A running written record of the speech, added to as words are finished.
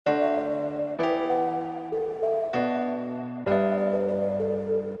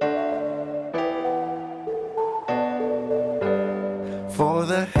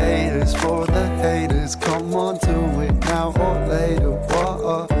for the haters, come on, do it now or later.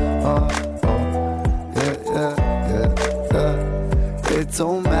 Yeah. It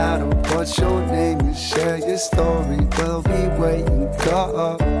don't matter what your name is, share your story, we'll be waiting.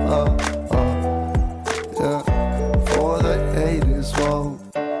 Yeah, for the haters, whoa.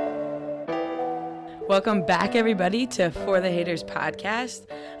 Welcome back, everybody, to For the Haters podcast.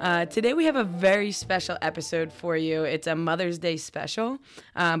 Today we have a very special episode for you. It's a Mother's Day special.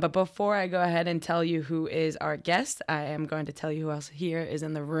 But before I go ahead and tell you who is our guest, I am going to tell you who else here is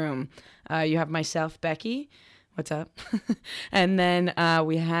in the room. You have myself, Becky. What's up? And then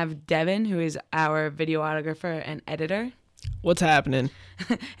we have Devin, who is our videographer and editor. What's happening?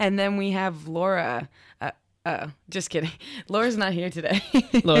 And then we have Laura. Just kidding. Laura's not here today.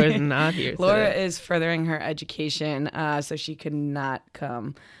 Laura's not here today. Laura is furthering her education, so she could not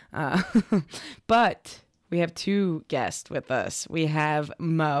come. But we have two guests with us. We have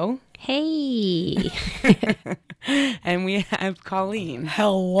Mo. Hey. And we have Colleen.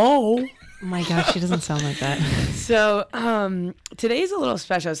 Hello. Oh my gosh, she doesn't sound like that. So today's a little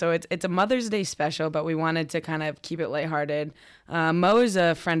special. So it's a Mother's Day special, but we wanted to kind of keep it lighthearted. Mo is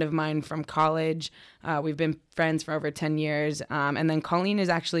a friend of mine from college. We've been friends for over 10 years. And then Colleen is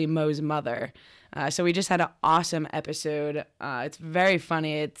actually Mo's mother. So we just had an awesome episode. It's very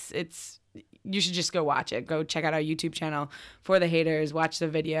funny. It's you should just go watch it. Go check out our YouTube channel, For the Haters. Watch the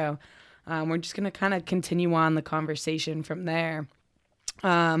video. We're just going to kind of continue on the conversation from there.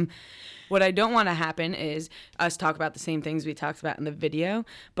 What I don't want to happen is us talk about the same things we talked about in the video.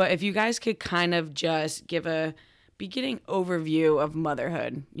 But if you guys could kind of just give a beginning overview of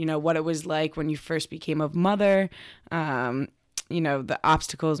motherhood, you know, what it was like when you first became a mother, you know, the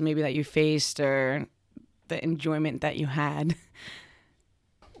obstacles maybe that you faced or the enjoyment that you had.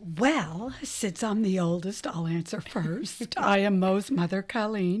 Well, since I'm the oldest, I'll answer first. I am Mo's mother,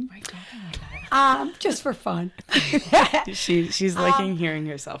 Colleen. Oh my God. Just for fun. She's liking hearing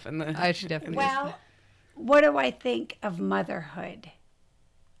herself in the... I should definitely. Well, what do I think of motherhood?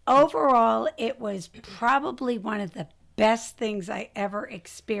 Overall, it was probably one of the best things I ever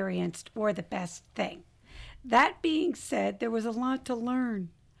experienced, or the best thing. That being said, there was a lot to learn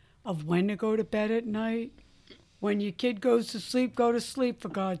of when to go to bed at night. When your kid goes to sleep, go to sleep, for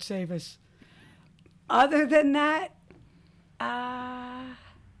God save us. Other than that,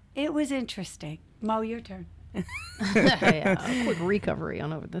 it was interesting. Mo, your turn. Yeah, a quick recovery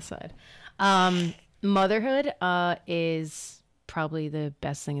on over this side. Motherhood is probably the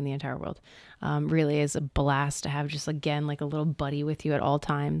best thing in the entire world. Really is a blast to have just, again, like a little buddy with you at all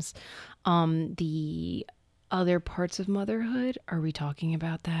times. The other parts of motherhood, are we talking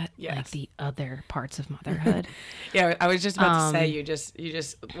about that? Yes. Like the other parts of motherhood? Yeah, I was just about to say, you just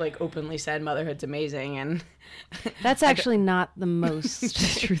like openly said motherhood's amazing, and That's actually not the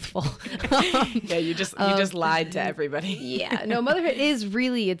most truthful. Yeah, you just lied to everybody. Yeah, no, motherhood is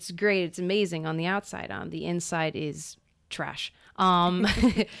really, it's great. It's amazing on the outside. The inside is trash.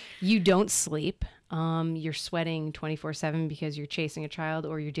 You don't sleep. You're sweating 24/7 because you're chasing a child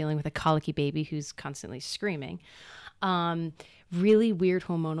or you're dealing with a colicky baby who's constantly screaming. Really weird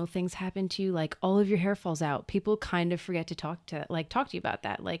hormonal things happen to you. Like all of your hair falls out. People kind of forget to talk to you about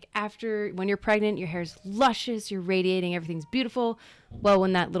that. Like when you're pregnant, your hair's luscious, you're radiating, everything's beautiful. Well,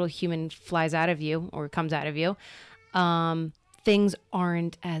 when that little human flies out of you or comes out of you, things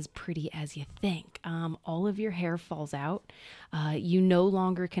aren't as pretty as you think. All of your hair falls out. You no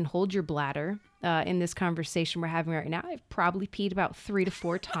longer can hold your bladder. In this conversation we're having right now, I've probably peed about 3 to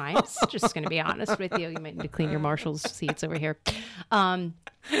 4 times. Just going to be honest with you. You might need to clean your Marshall's seats over here.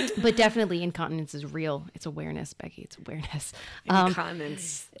 But definitely incontinence is real. It's awareness, Becky. It's awareness.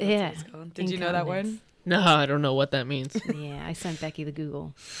 Incontinence. Yeah. Did you know that word? No, I don't know what that means. Yeah, I sent Becky the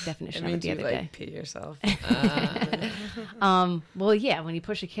Google definition It of it means the you other day. pee yourself. Well, yeah, when you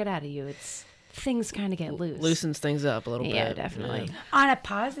push a kid out of you, things kind of get loose. Loosens things up a little bit. Yeah, definitely. Yeah. On a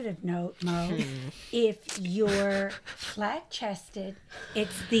positive note, Mo, if you're flat-chested,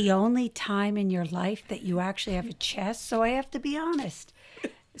 it's the only time in your life that you actually have a chest. So I have to be honest.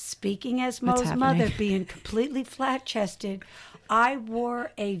 Speaking as What's Mo's happening? mother, being completely flat-chested, I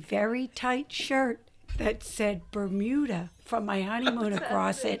wore a very tight shirt that said Bermuda from my honeymoon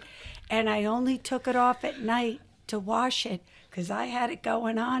across it, and I only took it off at night to wash it because I had it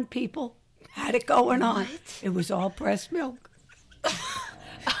going on, people. Had it going on. It was all breast milk.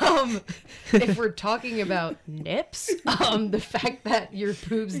 If we're talking about nips, the fact that your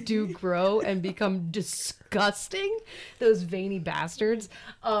boobs do grow and become disgusting, those veiny bastards.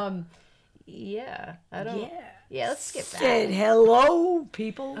 Yeah, I don't. Yeah. Yeah, let's skip that. Said hello,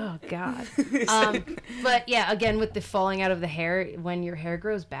 people. Oh God. But yeah, again with the falling out of the hair, when your hair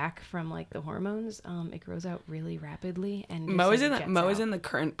grows back from like the hormones, it grows out really rapidly. And just, Mo is like, in jets out. the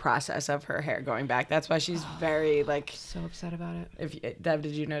current process of her hair going back. That's why she's very like. So upset about it. If Dev,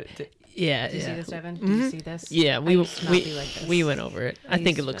 did you know? Yeah, Did you see yeah. this, Devin? Did you see this? Yeah, I we used to not be like this. we went over it. I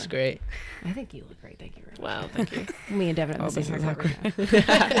think it looks great. I think you look great. Thank you very much. Wow, thank you. Me and Devin have the this same is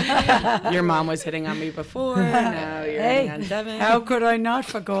haircut. Your mom was hitting on me before. Now you're Hey, hitting on Devin. how could I not,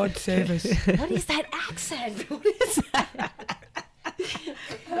 for God's save us? What is that accent? What is that?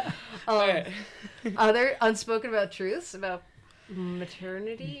 Other unspoken about truths about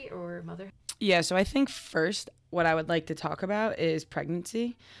maternity or mother? Yeah, so I think first what I would like to talk about is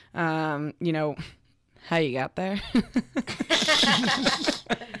pregnancy. You know, how you got there.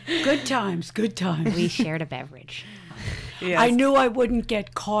 Good times, good times. We shared a beverage. Yes. I knew I wouldn't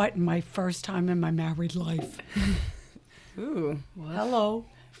get caught in my first time in my married life. Ooh, Hello.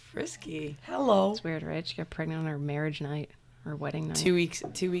 frisky. Hello. It's weird, right? She got pregnant on her marriage night or wedding night. 2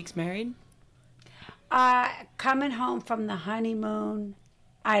 weeks married. Coming home from the honeymoon.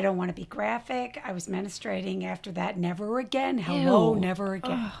 I don't want to be graphic. I was menstruating after that. Never again. Hello, Ew. never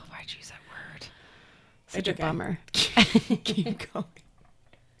again. Oh, why'd you use that word? Such It's a okay. bummer. Keep going.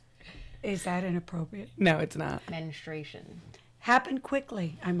 Is that inappropriate? No, it's not. Menstruation. Happened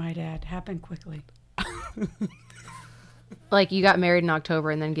quickly, I might add. Happened quickly. Like you got married in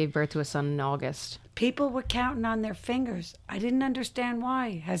October and then gave birth to a son in August. People were counting on their fingers. I didn't understand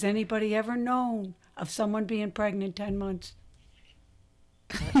why. Has anybody ever known of someone being pregnant 10 months?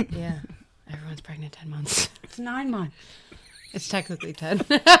 Yeah. Everyone's pregnant 10 months. It's 9 months. It's technically 10.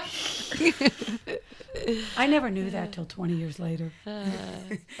 I never knew that till 20 years later.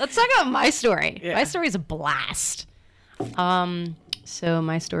 Let's talk about my story. Yeah. My story is a blast. So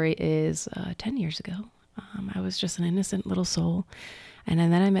my story is 10 years ago. I was just an innocent little soul. And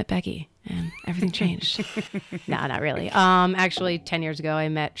then I met Becky and everything changed. No, not really. Actually, 10 years ago, I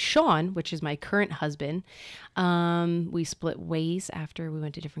met Sean, which is my current husband. We split ways after we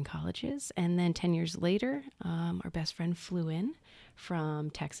went to different colleges. And then 10 years later, our best friend flew in from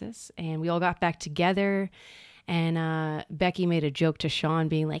Texas and we all got back together. And Becky made a joke to Sean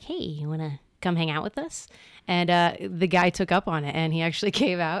being like, hey, you want to come hang out with us? And the guy took up on it and he actually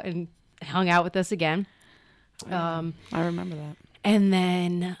came out and hung out with us again. I remember that. And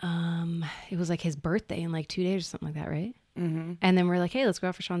then it was like his birthday in like 2 days or something like that, right? Mm-hmm. And then we're like, hey, let's go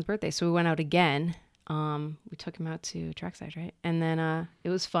out for Sean's birthday. So we went out again. We took him out to Trackside, right? And then it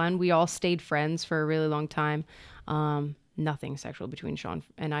was fun. We all stayed friends for a really long time. Nothing sexual between Sean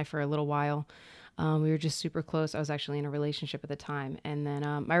and I for a little while. We were just super close. I was actually in a relationship at the time. And then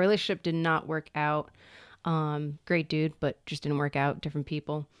my relationship did not work out. Great dude, but just didn't work out. Different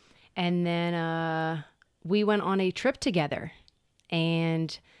people. And then we went on a trip together.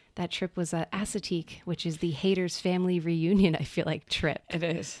 And that trip was at Assateague, which is the Haters family reunion, I feel like, trip. It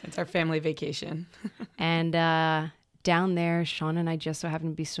is. It's our family vacation. And down there, Sean and I just so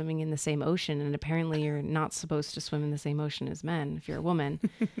happened to be swimming in the same ocean. And apparently you're not supposed to swim in the same ocean as men if you're a woman.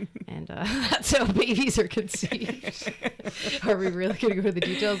 And that's how babies are conceived. Are we really going to go into the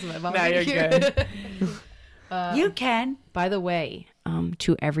details of my mom? No, you're good. You can. By the way,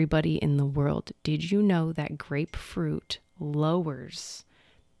 to everybody in the world, did you know that grapefruit lowers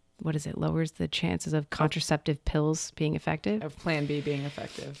the chances of contraceptive pills being effective? Of Plan B being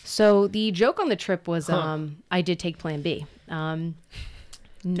effective. So the joke on the trip was I did take Plan B.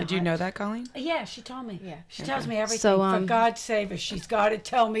 Did you know that, Colleen? Yeah, she told me. Yeah. She tells me everything. So, For God's sake, she's got to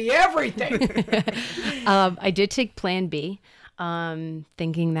tell me everything. I did take Plan B,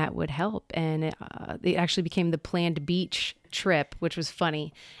 thinking that would help. And it actually became the Planned Beach trip, which was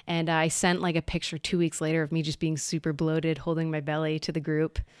funny. And I sent like a picture 2 weeks later of me just being super bloated, holding my belly to the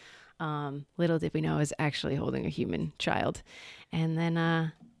group. Little did we know I was actually holding a human child. And then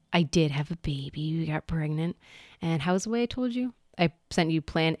I did have a baby. We got pregnant. And how's the way I told you? I sent you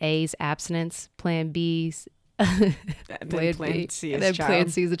Plan A's abstinence, Plan B's Plan B, C and is then child. Plan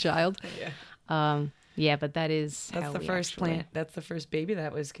C is a child. Yeah. Yeah, but that is That's how the we first actually- plant. That's the first baby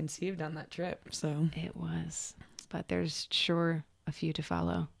that was conceived on that trip. So It was, but there's sure a few to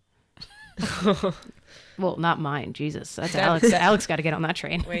follow. Well, not mine. Jesus, that's Alex. Alex got to get on that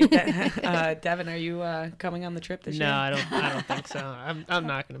train. wait, Devin, are you coming on the trip this No, year? I don't think so. I'm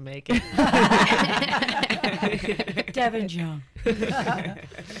not gonna make it. Devin Young.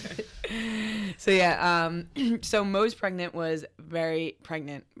 So yeah, so Mo's pregnant was very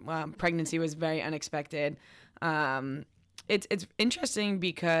pregnant. Pregnancy was very unexpected. it's interesting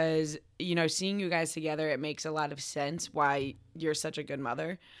because, you know, seeing you guys together, it makes a lot of sense why you're such a good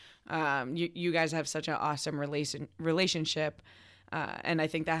mother. You guys have such an awesome relationship. And I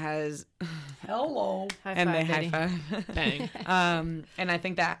think that has Hello. High and they five, high Betty. five. Bang. And I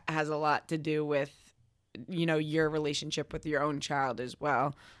think that has a lot to do with, you know, your relationship with your own child as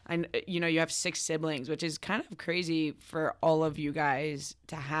well. And, you know, you have 6 siblings, which is kind of crazy for all of you guys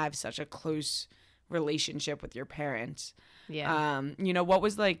to have such a close relationship with your parents. Yeah. You know, what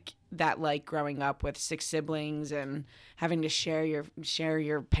was that like growing up with 6 siblings and having to share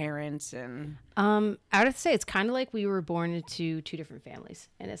your parents and I would say it's kind of like we were born into 2 different families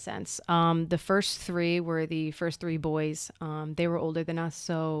in a sense. The first 3 were the first 3 boys. They were older than us,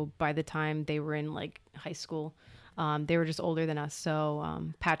 so by the time they were in like high school, they were just older than us.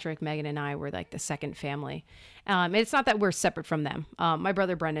 So Patrick, Megan, and I were like the second family. And it's not that we're separate from them. My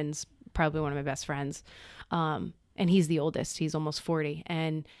brother Brendan's probably one of my best friends. And he's the oldest. He's almost 40.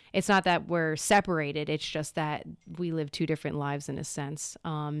 And it's not that we're separated. It's just that we live 2 different lives in a sense.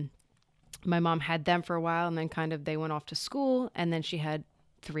 My mom had them for a while, and then kind of they went off to school, and then she had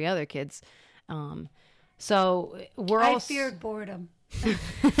 3 other kids. So we're all I feared boredom.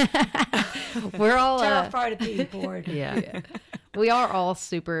 we're all Terrified of being bored. yeah. We are all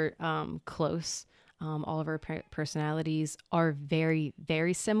super close. All of our personalities are very,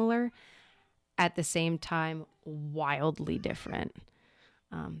 very similar. At the same time, wildly different.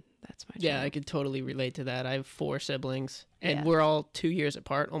 That's my Yeah, job. I could totally relate to that. I have 4 siblings, and Yeah. we're all 2 years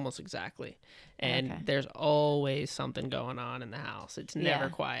apart, almost exactly. And Okay. there's always something going on in the house. It's never Yeah.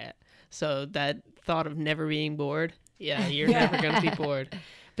 quiet. So that thought of never being bored, yeah, you're never going to be bored.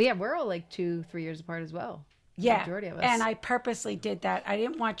 But yeah, we're all like 2-3 years apart as well. The Yeah, majority of us. and I purposely did that. I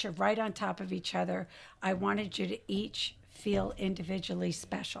didn't want you right on top of each other. I wanted you to each feel individually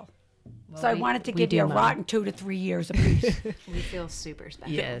special. So I wanted to we give do, you a Mom. rotten 2 to 3 years apiece. We feel super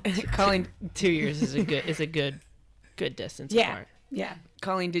special. Yeah, Colleen, 2 years is a good distance Yeah, apart. yeah.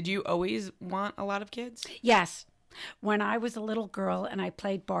 Colleen, did you always want a lot of kids? Yes. When I was a little girl and I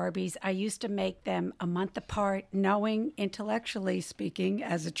played Barbies, I used to make them a month apart, knowing intellectually speaking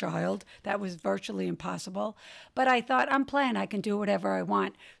as a child that was virtually impossible. But I thought, I'm playing, I can do whatever I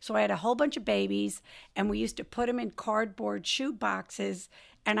want. So I had a whole bunch of babies, and we used to put them in cardboard shoe boxes.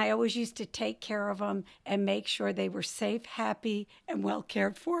 And I always used to take care of them and make sure they were safe, happy, and well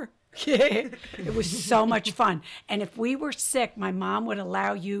cared for. It was so much fun. And if we were sick, my mom would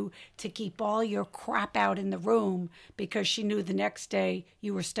allow you to keep all your crap out in the room because she knew the next day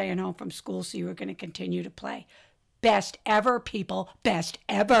you were staying home from school, so you were going to continue to play. Best ever, people. Best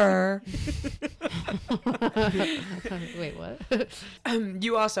ever. Wait, what?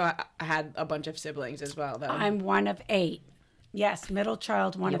 You also had a bunch of siblings as well, though. I'm one of 8. Yes, middle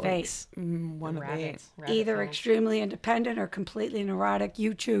child, one of 8. Yikes. One of 8. Rabbits. Either Rabbit extremely independent or completely neurotic.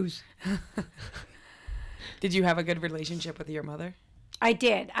 You choose. Did you have a good relationship with your mother? I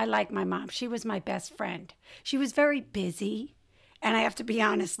did. I like my mom. She was my best friend. She was very busy. And I have to be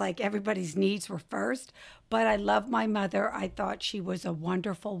honest, like everybody's needs were first. But I love my mother. I thought she was a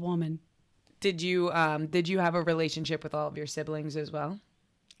wonderful woman. Did you have a relationship with all of your siblings as well?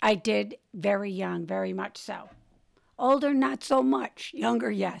 I did very young, very much so. Older, not so much. Younger,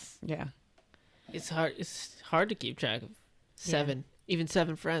 yes. Yeah. It's hard to keep track of 7, even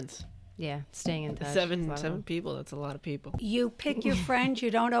 7 friends. Yeah, staying in touch. Seven There's a lot of them. people, that's a lot of people. You pick your friends. You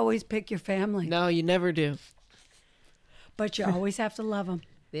don't always pick your family. No, you never do. But you always have to love them.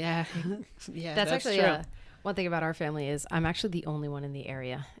 Yeah. Yeah, That's actually true. one thing about our family is I'm actually the only one in the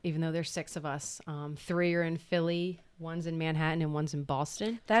area, even though there's 6 of us. 3 are in Philly, 1's in Manhattan, and 1's in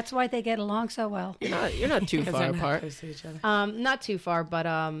Boston. That's why they get along so well. You're not too far apart. Close to each other. Not too far, but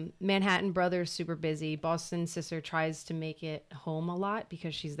Manhattan brother's super busy. Boston sister tries to make it home a lot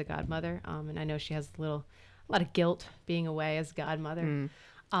because she's the godmother, and I know she has a lot of guilt being away as godmother.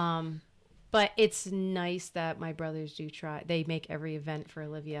 But it's nice that my brothers do try. They make every event for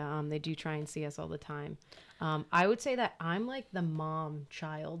Olivia. They do try and see us all the time. I would say that I'm like the mom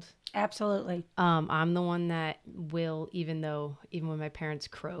child. Absolutely. I'm the one that will, even when my parents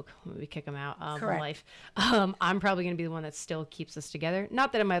croak, when we kick them out of Correct. life, I'm probably going to be the one that still keeps us together.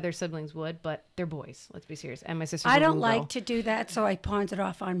 Not that my other siblings would, but they're boys. Let's be serious. And my sister's I a don't woo like girl. to do that, so I pawned it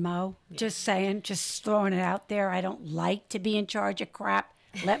off on Mo. Just saying, just throwing it out there. I don't like to be in charge of crap.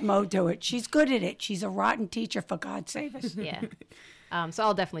 Let Mo do it. She's good at it. She's a rotten teacher, for God save us. Yeah. So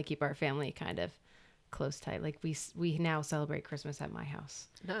I'll definitely keep our family kind of close tight. Like we now celebrate Christmas at my house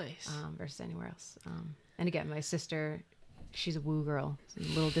Nice. versus anywhere else. And again, my sister, she's a woo girl, a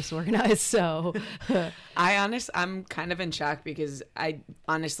little disorganized. So I'm kind of in shock because I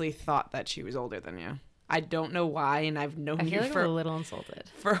honestly thought that she was older than you. I don't know why, and I've known I you feel like for I'm a little insulted.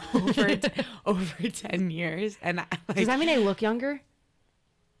 for over 10 years, and Does that mean I look younger?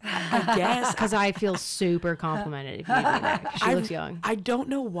 I guess Because I feel super complimented if you do that. She looks young. I don't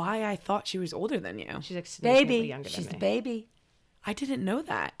know why I thought she was older than you. She's like significantly Baby. younger She's than the me. baby. I didn't know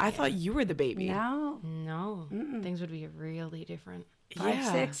that. I thought you were the baby. No. No, things would be really different.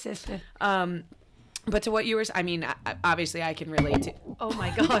 5'6", sister. But to what you were, I mean, obviously I can relate to. Oh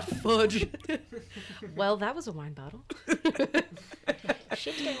my God, fudge. Well, that was a wine bottle.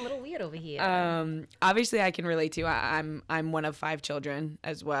 Shit's getting a little weird over here. Obviously I can relate to. I'm one of 5 children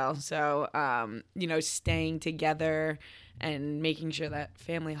as well. So staying together and making sure that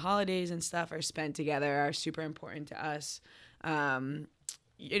family holidays and stuff are spent together are super important to us. And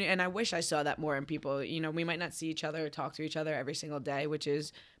I wish I saw that more in people. We might not see each other or talk to each other every single day, which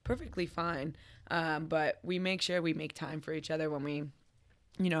is perfectly fine. But we make sure we make time for each other when we,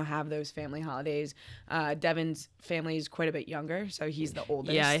 have those family holidays. Devin's family is quite a bit younger, so he's the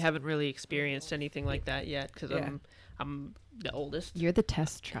oldest. Yeah, I haven't really experienced anything like that yet because I'm the oldest. You're the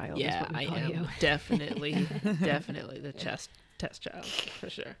test child. is Yeah, what we I call am you. definitely the test child for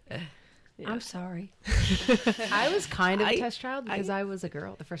sure. I'm sorry. I was kind of a test child because I was a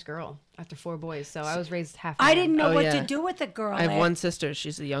girl, the first girl after 4 boys. So I was raised half. I man. didn't know Oh, what yeah. to do with the girl. I have one sister.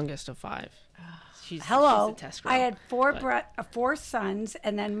 She's the youngest of 5. She's Hello. She's a test girl. I had 4 sons,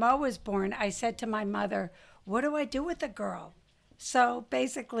 and then Mo was born. I said to my mother, "What do I do with the girl?" So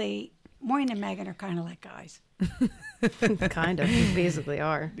basically, Moyne and Megan are kind of like guys. Kind of. You basically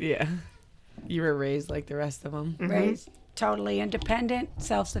are. Yeah. You were raised like the rest of them. Raised totally independent,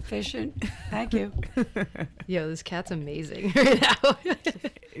 self-sufficient. Thank you. Yo, this cat's amazing right now.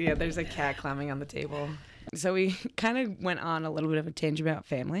 Yeah, there's a cat climbing on the table. So we kind of went on a little bit of a tangent about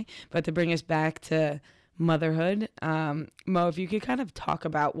family, but to bring us back to motherhood, Mo, if you could kind of talk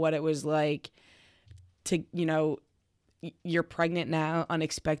about what it was like to, you're pregnant now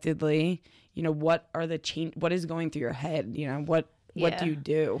unexpectedly, what are the what is going through your head? What do you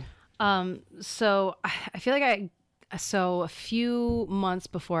do? So I feel like so a few months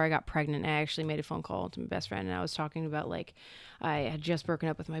before I got pregnant, I actually made a phone call to my best friend, and I was talking about like I had just broken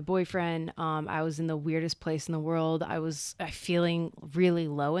up with my boyfriend. I was in the weirdest place in the world. I feeling really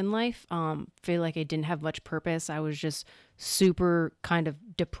low in life. Feel like I didn't have much purpose. I was just super kind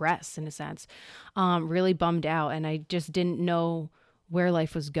of depressed in a sense, really bummed out, and I just didn't know where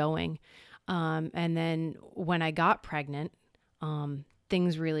life was going. And then when I got pregnant,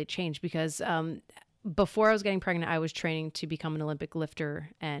 things really changed because before I was getting pregnant, I was training to become an Olympic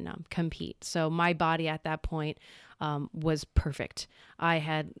lifter and compete. So my body at that point was perfect. I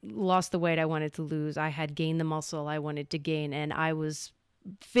had lost the weight I wanted to lose. I had gained the muscle I wanted to gain, and I was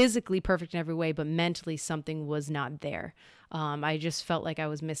physically perfect in every way, but mentally something was not there. I just felt like I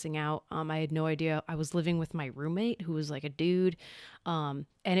was missing out. I had no idea. I was living with my roommate who was like a dude. And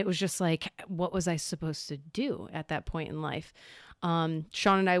it was just like, what was I supposed to do at that point in life? Sean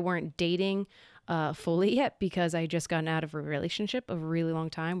and I weren't dating fully yet because I had just gotten out of a relationship of a really long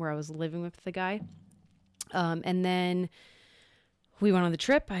time where I was living with the guy. And then we went on the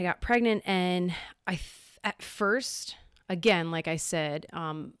trip. I got pregnant, and at first, again, like I said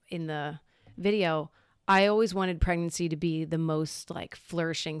in the video, I always wanted pregnancy to be the most like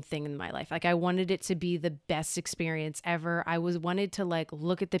flourishing thing in my life. Like I wanted it to be the best experience ever. I wanted to like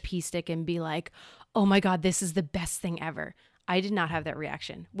look at the pee stick and be like, oh my God, this is the best thing ever. I did not have that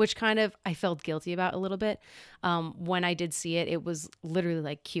reaction, which kind of I felt guilty about a little bit. When I did see it, it was literally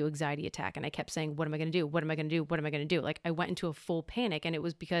like cue anxiety attack. And I kept saying, what am I going to do? What am I going to do? What am I going to do? Like I went into a full panic, and it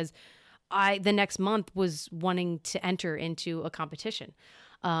was because the next month was wanting to enter into a competition.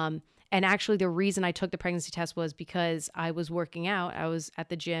 And actually the reason I took the pregnancy test was because I was working out. I was at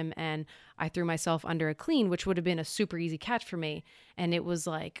the gym, and I threw myself under a clean, which would have been a super easy catch for me. And it was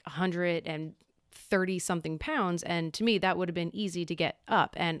like 130 something pounds. And to me, that would have been easy to get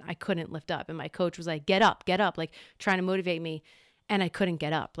up, and I couldn't lift up. And my coach was like, get up, like trying to motivate me. And I couldn't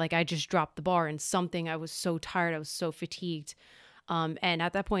get up. Like I just dropped the bar, and I was so tired. I was so fatigued. And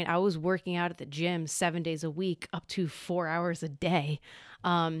at that point I was working out at the gym 7 days a week, up to 4 hours a day.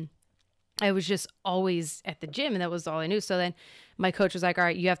 I was just always at the gym, and that was all I knew. So then my coach was like, all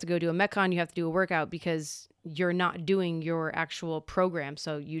right, you have to go do a Metcon. You have to do a workout because you're not doing your actual program.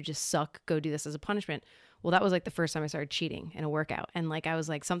 So you just suck. Go do this as a punishment. Well, that was like the first time I started cheating in a workout. And like, I was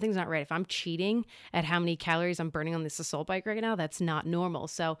like, something's not right. If I'm cheating at how many calories I'm burning on this assault bike right now, that's not normal.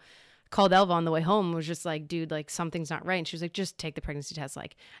 So called Elva on the way home, was just like, dude, like something's not right. And she was like, just take the pregnancy test.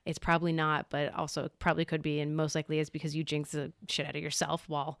 Like it's probably not, but also it probably could be. And most likely it's because you jinx the shit out of yourself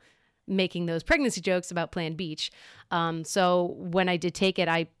while making those pregnancy jokes about Plan Beach. So when I did take it,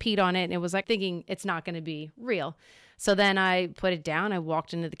 I peed on it and it was like thinking it's not going to be real. So then I put it down. I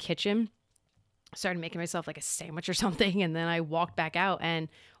walked into the kitchen, started making myself like a sandwich or something. And then I walked back out. And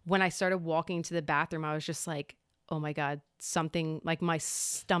when I started walking to the bathroom, I was just like, oh my God, something like my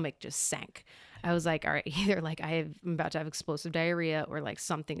stomach just sank. I was like, all right, either like I'm about to have explosive diarrhea or like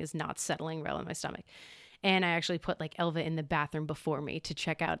something is not settling well in my stomach. And I actually put like Elva in the bathroom before me to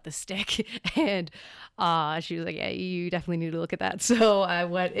check out the stick. And she was like, yeah, you definitely need to look at that. So I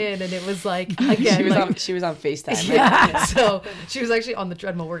went in and it was like, again, she was on FaceTime. Right? yeah. So she was actually on the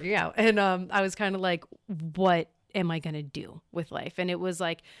treadmill working out. And I was kind of like, what am I going to do with life? And it was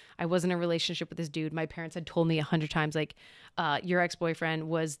like, I was in a relationship with this dude. My parents had told me 100 times, like, your ex-boyfriend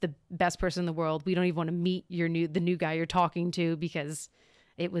was the best person in the world. We don't even want to meet the new guy you're talking to because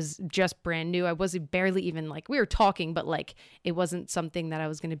it was just brand new. I wasn't barely even like, we were talking, but like, it wasn't something that I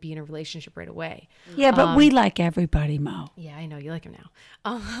was going to be in a relationship right away. Yeah, but we like everybody, Mo. Yeah, I know you like him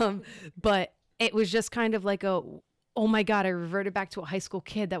now. But it was just kind of like oh my God, I reverted back to a high school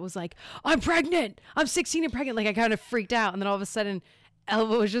kid that was like, I'm pregnant. I'm 16 and pregnant. Like I kind of freaked out. And then all of a sudden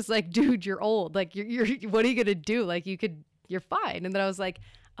Elva was just like, dude, you're old. Like you're what are you going to do? Like you're fine. And then I was like,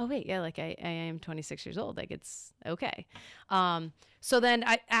 oh wait, yeah, like I am 26 years old. Like it's okay. So then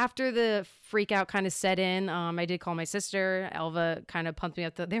after the freak out kind of set in, I did call my sister. Elva kind of pumped me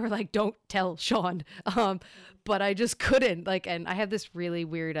up. They were like, don't tell Sean. But I just couldn't and I have this really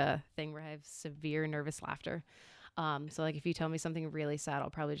weird thing where I have severe nervous laughter. So like if you tell me something really sad,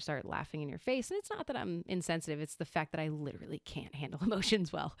 I'll probably just start laughing in your face. And it's not that I'm insensitive. It's the fact that I literally can't handle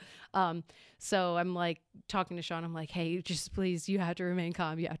emotions well. So I'm like talking to Sean. I'm like, hey, just please, you have to remain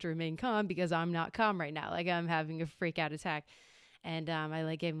calm. You have to remain calm because I'm not calm right now. Like I'm having a freak out attack. And I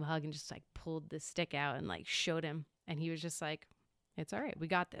like gave him a hug and just like pulled the stick out and like showed him. And he was just like, it's all right. We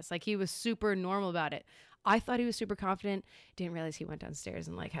got this. Like he was super normal about it. I thought he was super confident. Didn't realize he went downstairs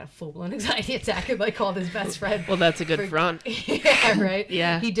and like had a full-blown anxiety attack and like called his best friend. Well, that's a good front. Yeah, right.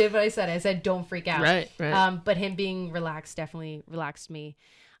 Yeah. He did what I said. I said, don't freak out. Right. But him being relaxed definitely relaxed me.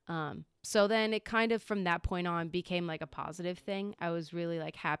 So then it kind of from that point on became like a positive thing. I was really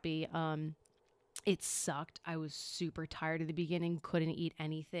like happy. It sucked. I was super tired at the beginning. Couldn't eat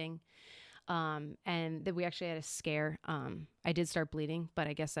anything. And then we actually had a scare. I did start bleeding, but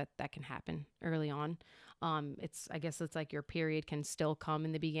I guess that can happen early on. I guess it's like your period can still come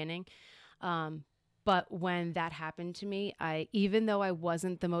in the beginning. But when that happened to me, even though I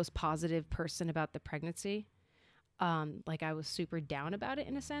wasn't the most positive person about the pregnancy, like I was super down about it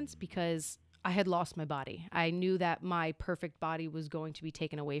in a sense because I had lost my body. I knew that my perfect body was going to be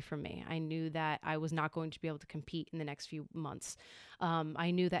taken away from me. I knew that I was not going to be able to compete in the next few months.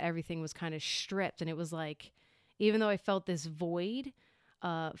 I knew that everything was kind of stripped. And it was like, even though I felt this void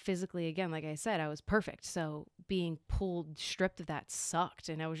physically, again, like I said, I was perfect. So being stripped of that sucked.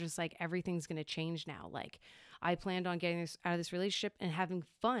 And I was just like, everything's going to change now. Like I planned on getting out of this relationship and having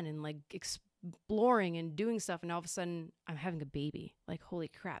fun and like exploring and doing stuff, and all of a sudden I'm having a baby. Like holy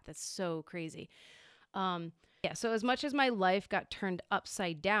crap, that's so crazy. So as much as my life got turned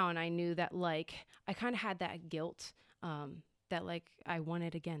upside down, I knew that like I kind of had that guilt that like I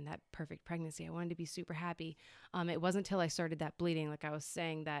wanted again that perfect pregnancy. I wanted to be super happy. It wasn't until I started that bleeding, like I was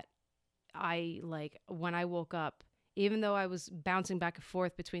saying, that I like when I woke up, even though I was bouncing back and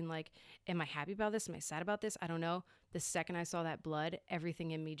forth between like, am I happy about this? Am I sad about this? I don't know. The second I saw that blood,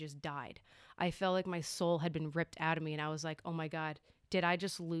 everything in me just died. I felt like my soul had been ripped out of me. And I was like, oh my God, did I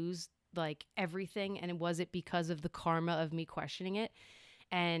just lose like everything? And was it because of the karma of me questioning it?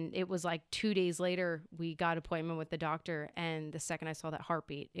 And it was like 2 days later, we got an appointment with the doctor. And the second I saw that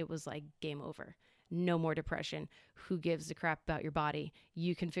heartbeat, it was like game over. No more depression. Who gives a crap about your body?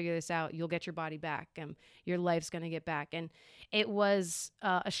 You can figure this out. You'll get your body back. Your life's going to get back. And it was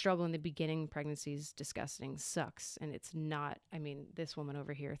a struggle in the beginning. Pregnancy is disgusting, sucks. And it's not, I mean, this woman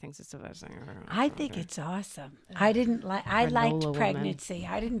over here thinks it's the best thing. I think it's awesome. I liked pregnancy.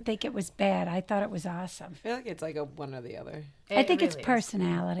 I didn't think it was bad. I thought it was awesome. I feel like it's like a one or the other. I think it's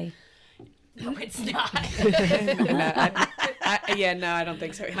personality. No, it's not. I don't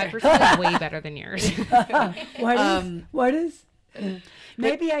think so either. My personality is way better than yours. What is?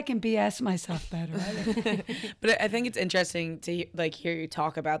 Maybe I can BS myself better. But I think it's interesting to like hear you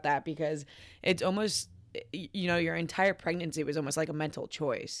talk about that because it's almost, your entire pregnancy was almost like a mental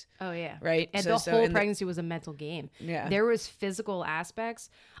choice. Oh yeah, right. And the whole pregnancy was a mental game. Yeah, there was physical aspects,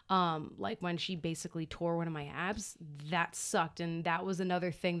 like when she basically tore one of my abs. That sucked, and that was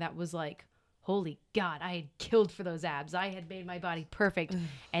another thing that was like, holy God, I had killed for those abs. I had made my body perfect.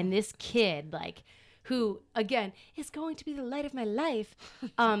 And this kid like who again is going to be the light of my life.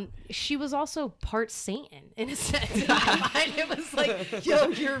 She was also part Satan in a sense. In my mind, it was like, yo,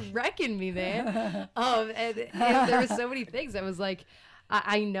 you're wrecking me, man. And there were so many things. I was like,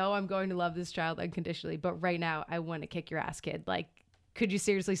 I know I'm going to love this child unconditionally, but right now I want to kick your ass, kid. Like, could you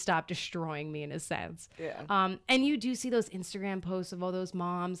seriously stop destroying me in a sense? Yeah. And you do see those Instagram posts of all those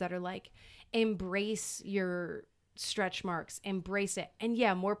moms that are like, embrace your stretch marks, embrace it. And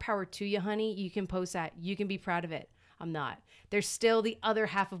yeah, more power to you, honey. You can post that. You can be proud of it. I'm not. There's still the other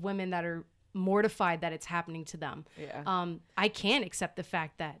half of women that are mortified that it's happening to them. Yeah. I can't accept the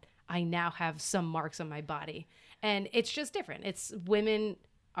fact that I now have some marks on my body. And it's just different. It's women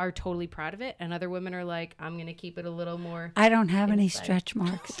are totally proud of it, and other women are like, I'm gonna keep it a little more. I don't have any stretch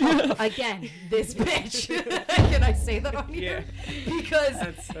marks. Again, this bitch. Can I say that on here? Because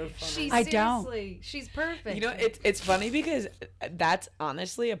That's so funny. she's I don't. seriously, she's perfect. You know, it's funny because that's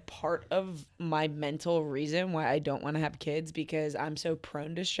honestly a part of my mental reason why I don't want to have kids, because I'm so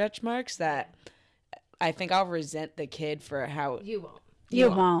prone to stretch marks that I think I'll resent the kid for how. you won't. You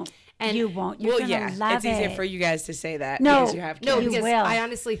won't. And- You won't. You're Well, gonna yeah, love it's easier it. for you guys to say that No. because you have kids. No, You because will. I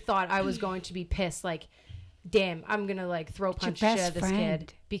honestly thought I was going to be pissed. Like, damn, I'm gonna like throw punch shit best at this friend.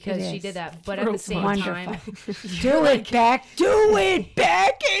 kid because It she is. did that. But at the same time, Wonderful. Do it, Beck. Do it,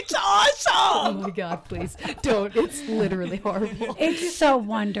 Beck. It's oh awesome. my god, please don't. It's literally horrible. It's so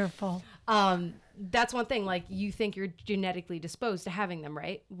wonderful. That's one thing. Like, you think you're genetically disposed to having them,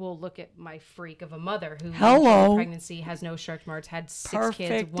 right? Well, look at my freak of a mother who Hello. during pregnancy has no stretch marks, had 6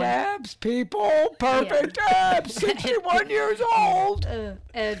 kids. Perfect abs, people. Perfect abs. 61 years old.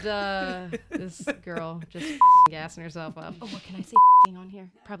 And this girl just gassing herself up. Oh, what can I say on here?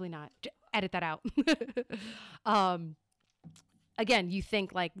 Probably not. Edit that out. Again, you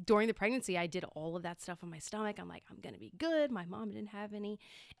think like during the pregnancy, I did all of that stuff on my stomach. I'm like, I'm going to be good. My mom didn't have any.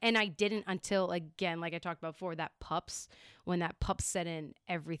 And I didn't until, again, like I talked about before, when that pups set in,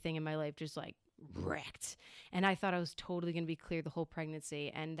 everything in my life just like wrecked. And I thought I was totally going to be clear the whole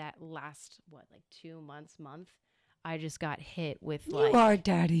pregnancy. And that last, 2 month, I just got hit with like. You are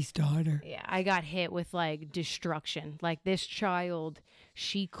daddy's daughter. Yeah, I got hit with like destruction. Like, this child,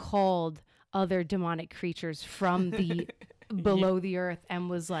 she called other demonic creatures from the below the earth and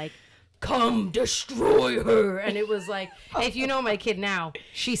was like, come destroy her. And it was like, if you know my kid now,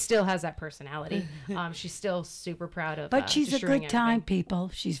 she still has that personality. She's still super proud of But she's a destroying good time, everything.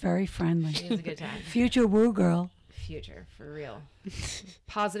 people. She's very friendly. She's a good time. Future woo girl. Future, for real.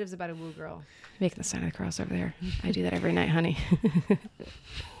 Positives about a woo girl. Making the sign of the cross over there. I do that every night, honey.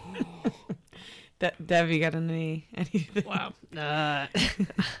 Dev, you got any? Wow. No,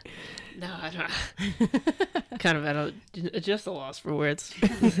 I don't. Kind of at just a loss for words.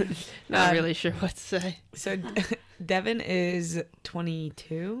 Not really sure what to say. So Devin is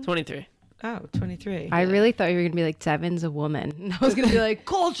 22. 23. Oh, 23. I really thought you were going to be like, Devin's a woman. And I was going to be like,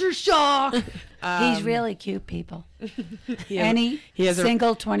 culture shock. He's really cute, people. He has- Any he has a-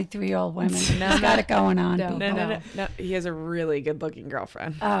 single 23-year-old women. He's got it going on. No. people. No. He has a really good-looking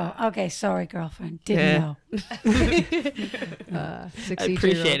girlfriend. Oh, okay. Sorry, girlfriend. Didn't know. 62 I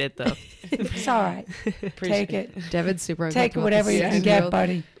appreciate it, though. It's all right. Take it. Devin's super Take uncomfortable whatever with you can 6-year-old. get,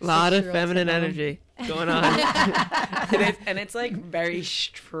 buddy. A lot of 6-year-olds feminine at home. energy going on. and it's like very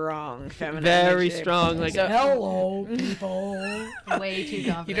strong feminine Very energy. strong. Like, Hello, people. Way too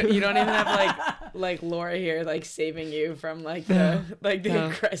You confident. don't even have like Laura here like saving you from like the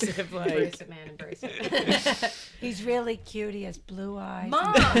aggressive like. Embrace it, man. Embrace it. He's really cute. He has blue eyes.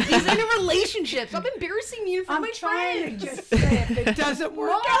 Mom, he's in a relationship. Stop embarrassing me in front I'm of my trying friends. to just say if it doesn't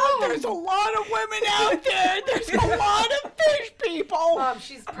work out, there's a lot of women out there. There's a lot of fish people. Mom,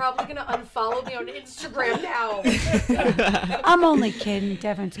 she's probably going to unfollow me on Instagram now. I'm only kidding,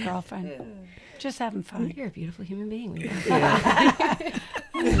 Devin's girlfriend. Just having fun. You're a beautiful human being.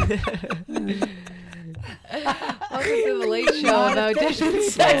 Welcome to the late show about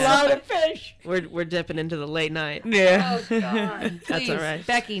Devin's A lot of fish. we're dipping into the late night. Yeah. Oh, God. That's all Please, right.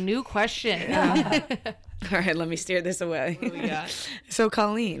 Becky, new question. All right, let me steer this away. What we got? So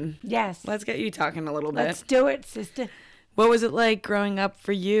Colleen, Yes. let's get you talking a little bit. Let's do it, sister. What was it like growing up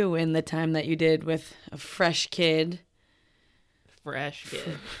for you in the time that you did with a fresh kid? Fresh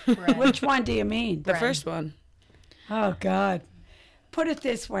kid. Which one do you mean? The first one. Oh, God. Put it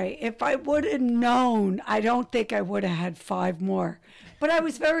this way. If I would have known, I don't think I would have had 5 more. But I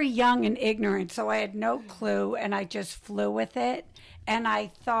was very young and ignorant, so I had no clue, and I just flew with it. And I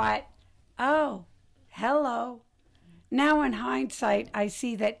thought, oh, hello. Now, in hindsight, I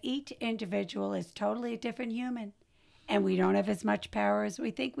see that each individual is totally a different human, and we don't have as much power as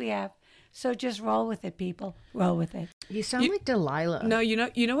we think we have. So just roll with it, people. Roll with it. You sound like Delilah. No, you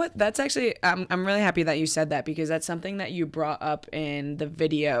know what? That's actually I'm really happy that you said that, because that's something that you brought up in the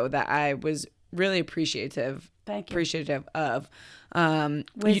video that I was really appreciative Thank you. of.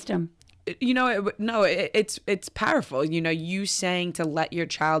 Wisdom. It's powerful. You saying to let your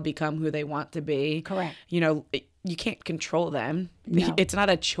child become who they want to be. Correct. You can't control them. No. It's not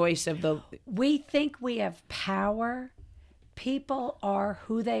a choice of the. We think we have power. People are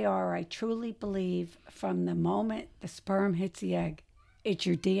who they are. I truly believe from the moment the sperm hits the egg, it's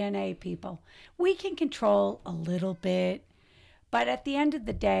your DNA, people. We can control a little bit, but at the end of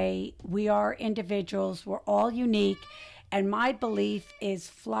the day, we are individuals. We're all unique. And my belief is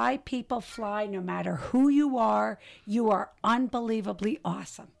fly, people, fly. No matter who you are unbelievably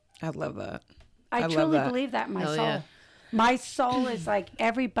awesome. I love that. I love truly that. believe that in my Hell soul. yeah. My soul is like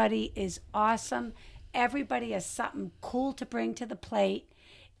everybody is awesome. Everybody has something cool to bring to the plate.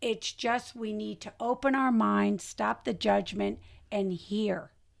 It's just we need to open our minds, stop the judgment, and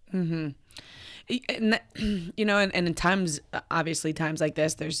hear. And in times, obviously times like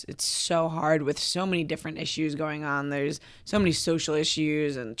this, it's so hard with so many different issues going on. There's so many social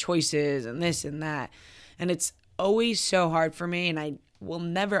issues and choices and this and that. And it's always so hard for me, and I will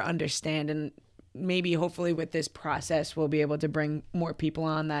never understand. And maybe hopefully with this process, we'll be able to bring more people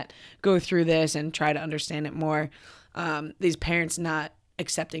on that go through this and try to understand it more. These parents not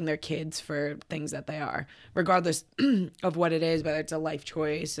accepting their kids for things that they are, regardless of what it is, whether it's a life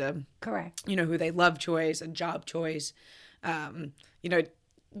choice, Correct. who they love choice, a job choice,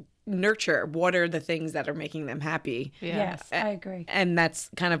 nurture, water the things that are making them happy. Yeah. Yes, I agree. And that's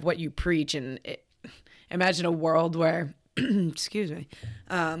kind of what you preach. And imagine a world where, excuse me.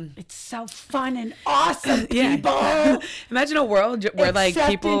 It's so fun and awesome, Yeah. people. Imagine a world where like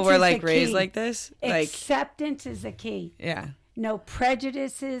people Acceptance were is like the raised key. like this. Like, Acceptance is the key. yeah. No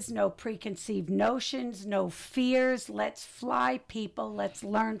prejudices, no preconceived notions, no fears. Let's fly, people. Let's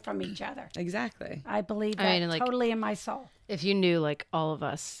learn from each other. Exactly. I believe that I mean, like- totally in my soul. If you knew like all of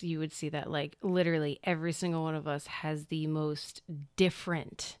us, you would see that like literally every single one of us has the most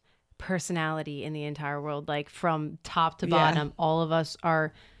different personality in the entire world. Like from top to Yeah. bottom, all of us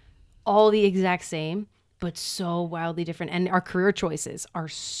are all the exact same, but so wildly different. And our career choices are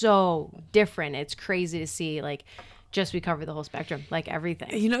so different. It's crazy to see like just we cover the whole spectrum, like everything.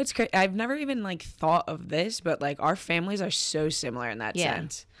 It's crazy. I've never even like thought of this, but like our families are so similar in that Yeah.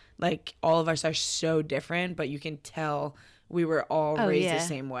 sense. Like all of us are so different, but you can tell we were all Oh, raised yeah. the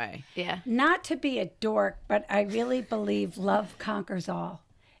same way. Yeah. Not to be a dork, but I really believe love conquers all.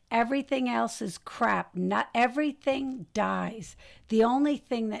 Everything else is crap. Not everything dies. The only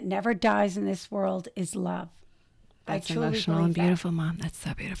thing that never dies in this world is love. That's I truly emotional and believe that. beautiful, Mom. That's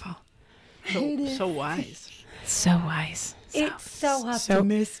so beautiful. So wise. So wise. It's so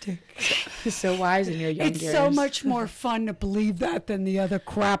optimistic. So wise in your young It's years. so much more fun to believe that than the other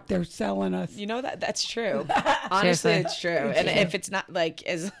crap they're selling us. That's true. Honestly, Seriously. it's true. And if it's not like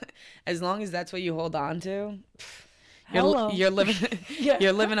as long as that's what you hold on to, Hello. you're living Yeah.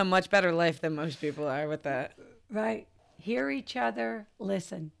 you're living a much better life than most people are with that. Right. Hear each other,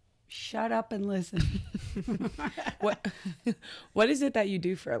 listen. Shut up and listen. What is it that you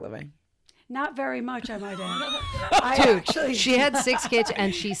do for a living? Not very much, I might add. Dude, she had 6 kids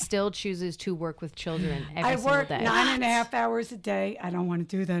and she still chooses to work with children every I single work day. 9.5 hours a day. I don't want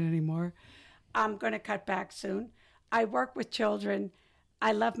to do that anymore. I'm going to cut back soon. I work with children.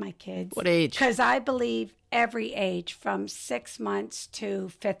 I love my kids. What age? Because I believe every age from 6 months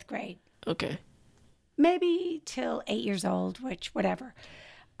to 5th grade. Okay. Maybe till 8 years old, which whatever.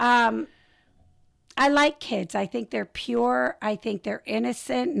 I like kids. I think they're pure. I think they're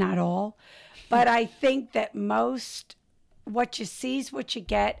innocent. Not all, but I think that most what you see is what you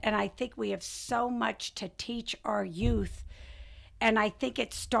get. And I think we have so much to teach our youth. And I think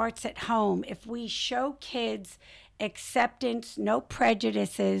it starts at home. If we show kids acceptance, no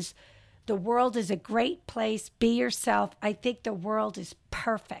prejudices, the world is a great place. Be yourself. I think the world is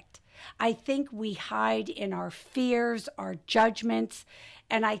perfect. I think we hide in our fears, our judgments,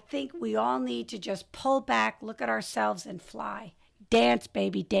 and I think we all need to just pull back, look at ourselves, and fly. Dance,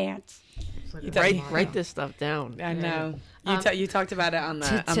 baby, dance. Write this stuff down. I know. You talked about it on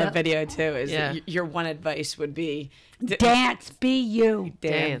the video too. Is Yeah. your one advice would be Dance, be you.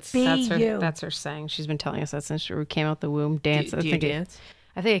 Dance. Be That's her, you. that's her saying. She's been telling us that since we came out the womb. Dance. Do I you think dance?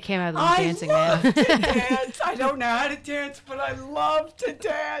 I think it came out of the womb dancing, man. to dance. I don't know how to dance, but I love to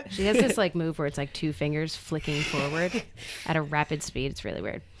dance. She has this like move where it's like 2 fingers flicking forward at a rapid speed. It's really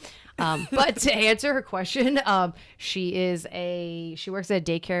weird. But to answer her question, she works at a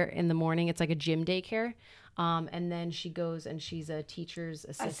daycare in the morning. It's like a gym daycare. And then she goes and she's a teacher's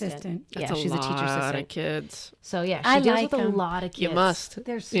assistant. That's Yeah, a she's a teacher's lot assistant. of kids. So yeah, I she deals like with a 'em. lot of kids. You must.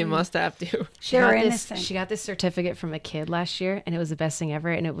 They're You sweet. must have to. They're got innocent. she got this certificate from a kid last year, and it was the best thing ever.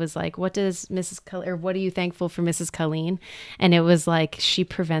 And it was like, what does what are you thankful for, Mrs. Colleen? And it was like, she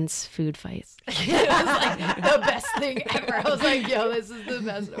prevents food fights. It was like the best thing ever. I was like, yo, this is the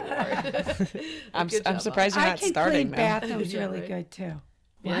best award. I'm surprised you're I not can starting clean now. bathrooms Yeah, really right. good too.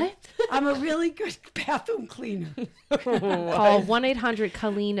 What? I'm a really good bathroom cleaner. Call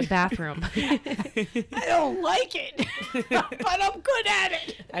 1-800-Colleen bathroom. I don't like it, but I'm good at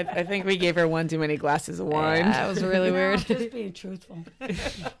it. I think we gave her one too many glasses of wine. That was really No, weird. I'm just being truthful.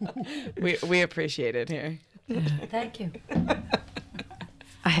 We appreciate it here. Thank you.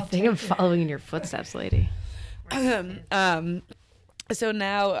 I think I'm following in your footsteps, lady. So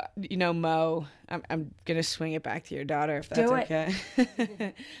now, Mo, I'm going to swing it back to your daughter, if that's Do it.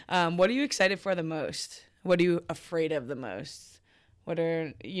 okay. What are you excited for the most? What are you afraid of the most? What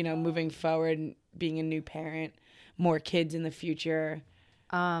are, moving forward, being a new parent, more kids in the future?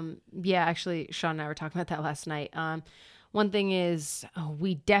 Yeah, actually, Sean and I were talking about that last night. One thing is,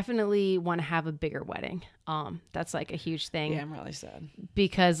 we definitely want to have a bigger wedding. That's like a huge thing. Yeah, I'm really sad.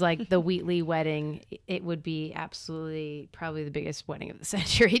 Because like the Wheatley wedding, it would be absolutely probably the biggest wedding of the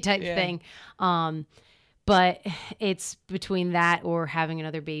century type Yeah. thing. But it's between that or having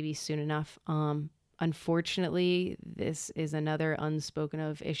another baby soon enough. Unfortunately, this is another unspoken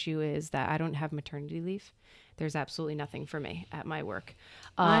of issue, is that I don't have maternity leave. There's absolutely nothing for me at my work.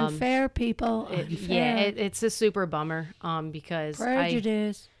 Unfair, people. Yeah, it's a super bummer because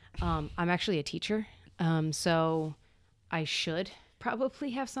Prejudice. I'm actually a teacher. So I should probably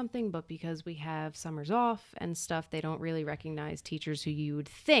have something, but because we have summers off and stuff, they don't really recognize teachers who you would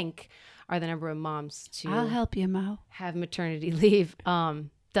think are the number of moms to I'll help you, Mo. have maternity leave.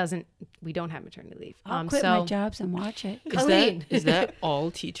 We don't have maternity leave. I'll quit my jobs and watch it. Colleen. Is that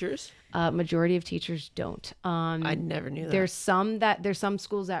all teachers? Majority of teachers don't. I never knew that. There's some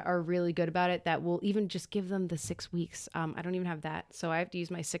schools that are really good about it that will even just give them the 6 weeks. I don't even have that, so I have to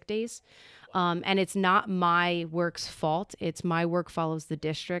use my sick days. And it's not my work's fault. It's my work follows the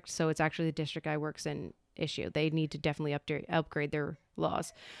district, so it's actually the district I works in issue. They need to definitely upgrade their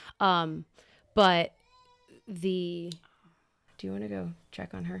laws. But do you want to go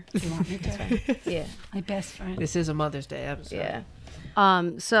check on her? You want me to? Yeah. My best friend. This is a Mother's Day episode. Yeah.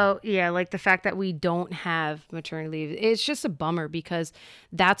 So yeah, like the fact that we don't have maternity leave, it's just a bummer because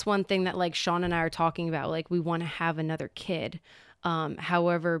that's one thing that like Sean and I are talking about. Like we want to have another kid.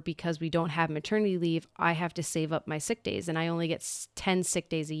 However, because we don't have maternity leave, I have to save up my sick days and I only get 10 sick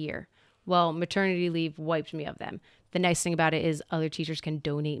days a year. Well, maternity leave wiped me of them. The nice thing about it is other teachers can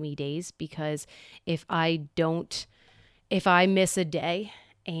donate me days because if I miss a day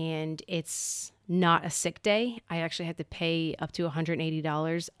and it's not a sick day, I actually have to pay up to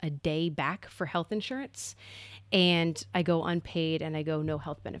 $180 a day back for health insurance. And I go unpaid and I go no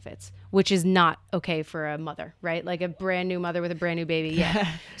health benefits, which is not okay for a mother, right? Like a brand new mother with a brand new baby.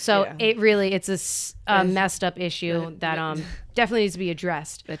 Yeah. So it's a messed up issue that definitely needs to be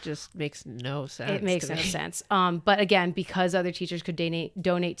addressed. That just makes no sense. It makes to no me. sense. But again, because other teachers could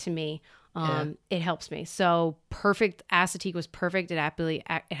donate to me, it helps me. So perfect. Assateague was perfect. It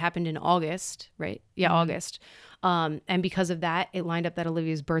happened in August, right? Yeah, August. And because of that, it lined up that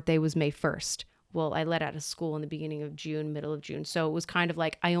Olivia's birthday was May 1st. Well, I let out of school in the beginning of June, middle of June. So it was kind of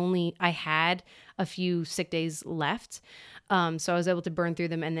like I had a few sick days left. So I was able to burn through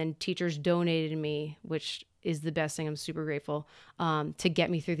them. And then teachers donated me, which is the best thing. I'm super grateful, to get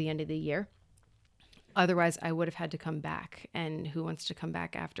me through the end of the year. Otherwise, I would have had to come back. And who wants to come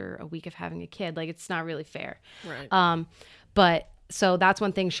back after a week of having a kid? Like, it's not really fair. Right. But so that's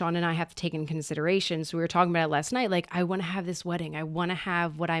one thing Sean and I have to take into consideration. So we were talking about it last night. Like, I want to have this wedding. I want to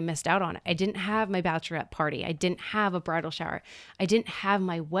have what I missed out on. I didn't have my bachelorette party. I didn't have a bridal shower. I didn't have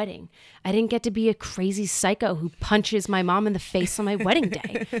my wedding. I didn't get to be a crazy psycho who punches my mom in the face on my wedding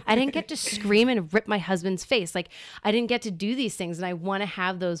day. I didn't get to scream and rip my husband's face. Like, I didn't get to do these things. And I want to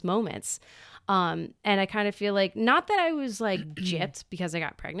have those moments. And I kind of feel like, not that I was like gypped because I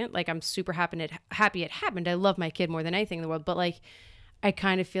got pregnant. Like, I'm super happy it happened. I love my kid more than anything in the world. But like, I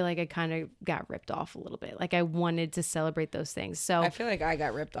kind of feel like I kind of got ripped off a little bit. Like, I wanted to celebrate those things. So I feel like I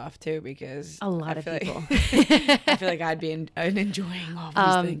got ripped off too because a lot of I feel people. Like, I feel like I'd be enjoying all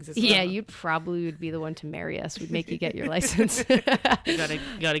these things. As Yeah, well. you probably would be the one to marry us. We'd make you get your license. You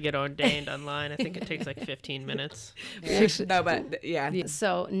gotta get ordained online. I think it takes like 15 minutes. Yeah. No, but yeah.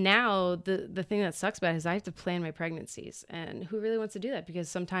 So now the thing that sucks about it is I have to plan my pregnancies, and who really wants to do that? Because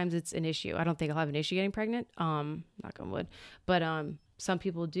sometimes it's an issue. I don't think I'll have an issue getting pregnant. Knock on wood. But some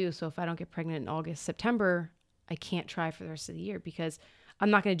people do. So if I don't get pregnant in August, September, I can't try for the rest of the year because I'm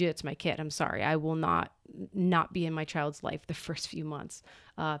not going to do it to my kid. I'm sorry. I will not be in my child's life the first few months.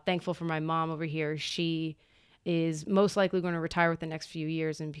 Thankful for my mom over here. She is most likely going to retire within the next few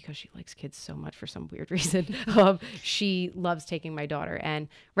years. And because she likes kids so much for some weird reason, she loves taking my daughter. And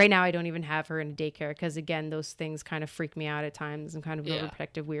right now I don't even have her in a daycare because, again, those things kind of freak me out at times. I'm kind of an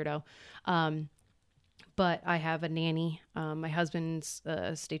overprotective weirdo. But I have a nanny. My husband's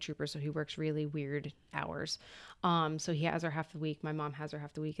a state trooper, so he works really weird hours. So he has her half the week. My mom has her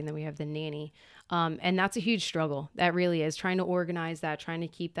half the week. And then we have the nanny. And that's a huge struggle. That really is. Trying to organize that, trying to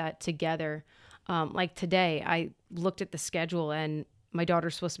keep that together. Like today, I looked at the schedule and my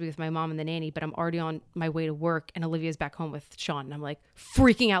daughter's supposed to be with my mom and the nanny, but I'm already on my way to work and Olivia's back home with Sean. And I'm like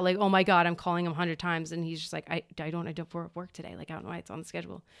freaking out, like, oh my God, I'm calling him 100 times. And he's just like, I don't work today. Like, I don't know why it's on the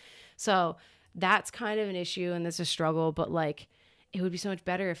schedule. So that's kind of an issue and that's a struggle, but like, it would be so much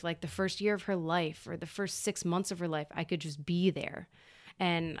better if like the first year of her life or the first 6 months of her life, I could just be there.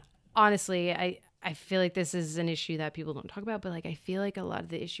 And honestly, I feel like this is an issue that people don't talk about, but like, I feel like a lot of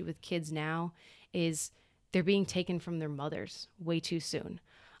the issue with kids now is they're being taken from their mothers way too soon.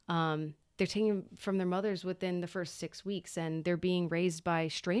 They're taken from their mothers within the first 6 weeks and they're being raised by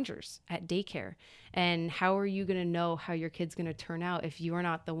strangers at daycare. And how are you going to know how your kid's going to turn out if you're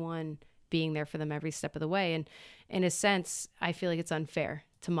not the one being there for them every step of the way? And in a sense, I feel like it's unfair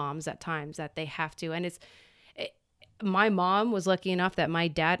to moms at times that they have to. And my mom was lucky enough that my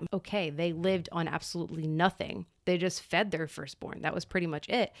dad, they lived on absolutely nothing. They just fed their firstborn. That was pretty much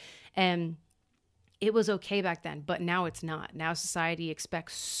it. And it was okay back then, but now it's not. Now society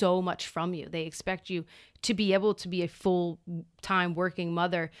expects so much from you. They expect you to be able to be a full-time working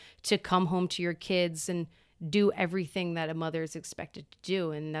mother, to come home to your kids and do everything that a mother is expected to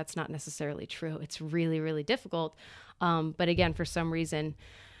do. And that's not necessarily true. It's really, really difficult. But again, for some reason,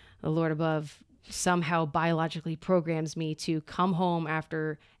 the Lord above somehow biologically programs me to come home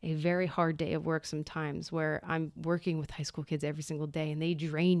after a very hard day of work sometimes, where I'm working with high school kids every single day and they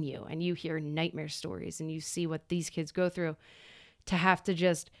drain you and you hear nightmare stories and you see what these kids go through, to have to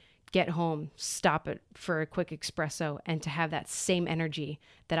just get home, stop it for a quick espresso, and to have that same energy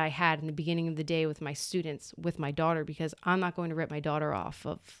that I had in the beginning of the day with my students, with my daughter, because I'm not going to rip my daughter off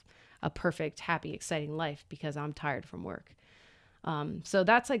of a perfect, happy, exciting life because I'm tired from work. So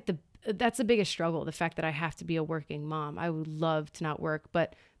that's the biggest struggle, the fact that I have to be a working mom. I would love to not work,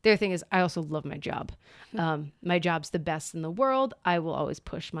 but the other thing is I also love my job. My job's the best in the world. I will always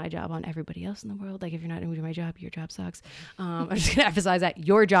push my job on everybody else in the world. Like, if you're not doing my job, your job sucks. I'm just going to emphasize that.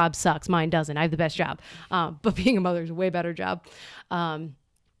 Your job sucks. Mine doesn't. I have the best job. But being a mother is a way better job.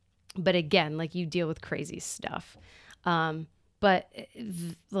 But again, like, you deal with crazy stuff. But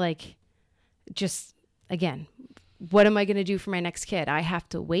like, just again, what am I going to do for my next kid? I have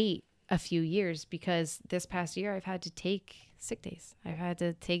to wait a few years because this past year I've had to take sick days. I've had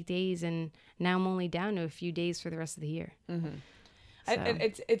to take days, and now I'm only down to a few days for the rest of the year. Mm-hmm. So.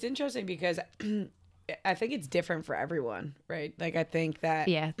 It's interesting because I think it's different for everyone, right? Like, I think that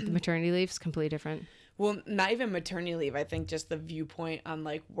the maternity leave is completely different. Well, not even maternity leave. I think just the viewpoint on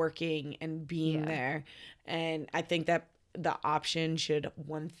like working and being there, and I think that the option should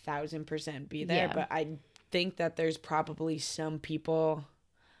 1,000% be there. Yeah. But I think that there's probably some people.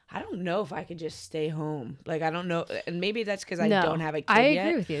 I don't know if I could just stay home. Like, I don't know. And maybe that's because I don't have a kid yet. I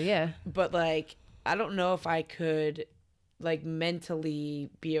agree with you, yeah. But, like, I don't know if I could, like, mentally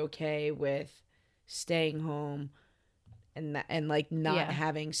be okay with staying home and like, not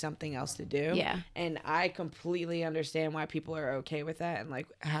having something else to do. Yeah. And I completely understand why people are okay with that and, like,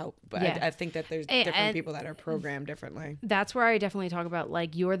 how. But I think that there's different people that are programmed differently. That's where I definitely talk about,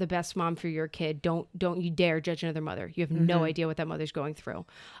 like, you're the best mom for your kid. Don't you dare judge another mother. You have no idea what that mother's going through.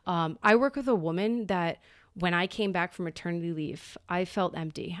 I work with a woman that when I came back from maternity leave, I felt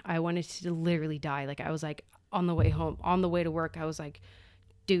empty. I wanted to literally die. Like, I was like, on the way home, on the way to work, I was like,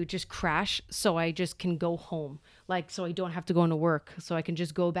 dude, just crash so I just can go home. Like, so I don't have to go into work, so I can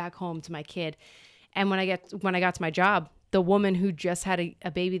just go back home to my kid. And when I got to my job, the woman who just had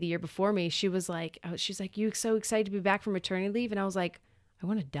a baby the year before me, she's like, you so excited to be back from maternity leave? And I was like, I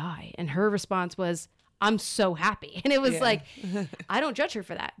want to die. And her response was, I'm so happy. And it was like, I don't judge her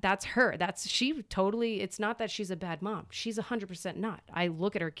for that. That's her. It's not that she's a bad mom. She's 100% not. I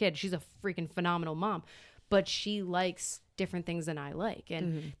look at her kid. She's a freaking phenomenal mom, but she likes different things than I like.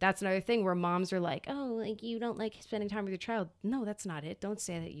 And that's another thing where moms are like, oh, like, you don't like spending time with your child. No, that's not it. Don't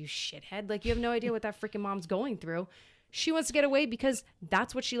say that, you shithead. Like, you have no idea what that freaking mom's going through. She wants to get away because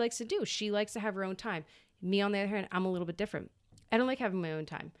that's what she likes to do. She likes to have her own time. Me, on the other hand, I'm a little bit different. I don't like having my own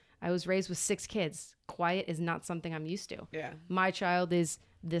time. I was raised with 6 kids. Quiet is not something I'm used to. Yeah. My child is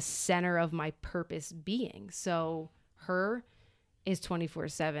the center of my purpose being. So her is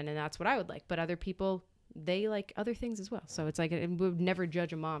 24/7, and that's what I would like. But other people, they like other things as well. So it's like, we would never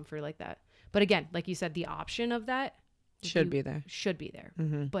judge a mom for like that. But again, like you said, the option of that Should be there. should be there,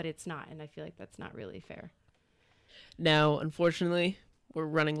 but it's not. And I feel like that's not really fair. Now, unfortunately, we're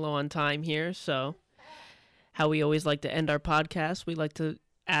running low on time here. So how we always like to end our podcast, we like to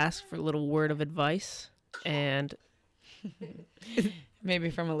ask for a little word of advice. And Maybe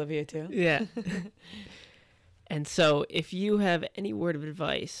from Olivia too. yeah. And so if you have any word of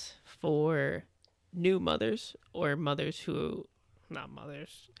advice for new mothers or mothers who, not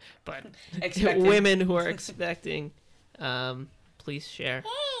mothers, but Expecting. women who are expecting, please share.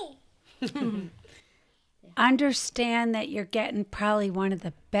 Understand that you're getting probably one of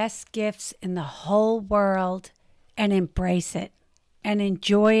the best gifts in the whole world, and embrace it and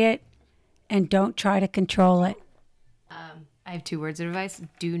enjoy it, and don't try to control it. I have 2 words of advice.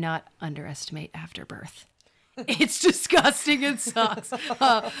 Do not underestimate afterbirth. It's disgusting. It sucks.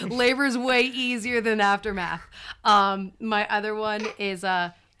 Labor is way easier than aftermath. My other one is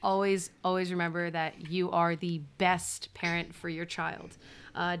always remember that you are the best parent for your child.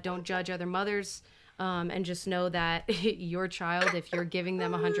 Don't judge other mothers, and just know that your child, if you're giving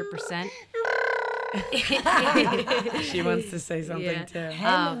them 100%, She wants to say something too.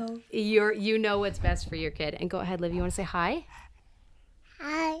 Hello. you know what's best for your kid. And go ahead, Liv. You want to say hi?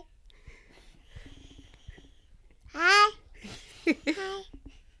 Hi. Hi.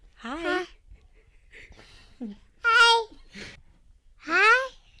 Hi. Hi.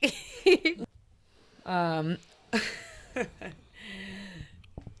 Hi.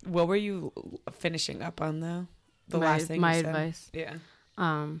 What were you finishing up on though? The My- last thing my you said? advice. Yeah.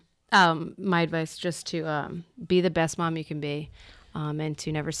 My advice, just to be the best mom you can be, and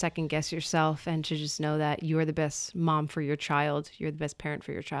to never second guess yourself, and to just know that you are the best mom for your child. You're the best parent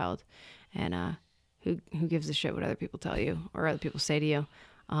for your child. And who gives a shit what other people tell you or other people say to you?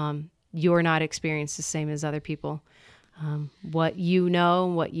 You're not experienced the same as other people. What you know,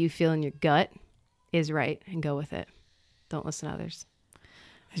 what you feel in your gut is right, and go with it. Don't listen to others.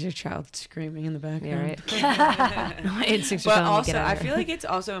 Is your child screaming in the Yeah, background? right. Instincts are But telling me, also, get out I of feel here. like it's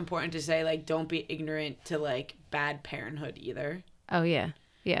also important to say, like, don't be ignorant to, like, bad parenthood either. Oh, yeah.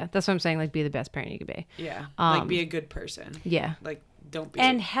 Yeah, that's what I'm saying. Like, be the best parent you can be. Yeah. Like, be a good person. Yeah. Like, don't be.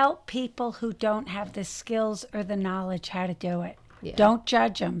 And help people who don't have the skills or the knowledge how to do it. Yeah. Don't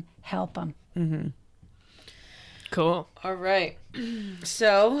judge them. Help them. Cool. All right.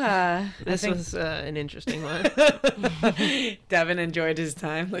 So, This I think was an interesting one. Devin enjoyed his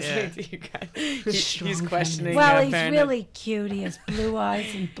time listening to you guys. He's questioning Well, he's parenthood. really cute. He has blue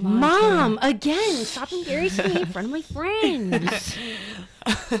eyes and blonde Mom, again, stop embarrassing me in front of my friends.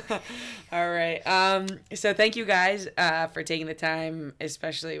 All right. So thank you guys for taking the time,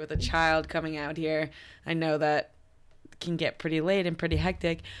 especially with a child coming out here. I know that can get pretty late and pretty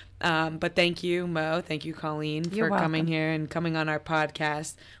hectic. But thank you, Mo. Thank you, Colleen, You're for coming welcome. here and coming on our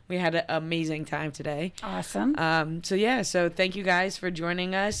podcast. We had an amazing time today. Awesome. So thank you guys for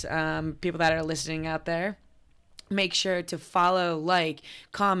joining us. People that are listening out there. Make sure to follow, like,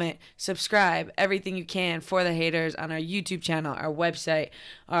 comment, subscribe, everything you can for the haters on our YouTube channel, our website,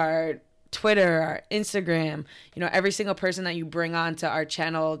 our Twitter, our Instagram. You know, every single person that you bring onto our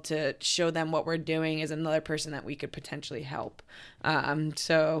channel to show them what we're doing is another person that we could potentially help.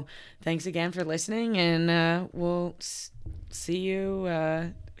 So thanks again for listening, and we'll see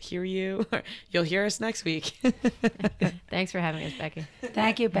you, hear you. You'll hear us next week. Thanks for having us, Becky.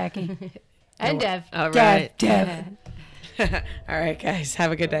 Thank you, Becky. And Dev. All right. Dev. All right, guys.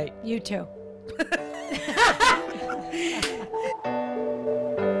 Have a good night. You too.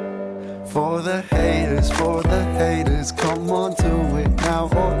 For the haters, come on, do it now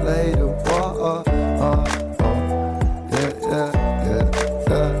or later. Whoa, yeah.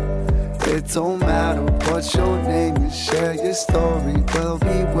 It don't matter what your name is, share your story. We'll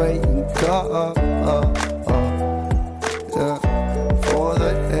be waiting. Go.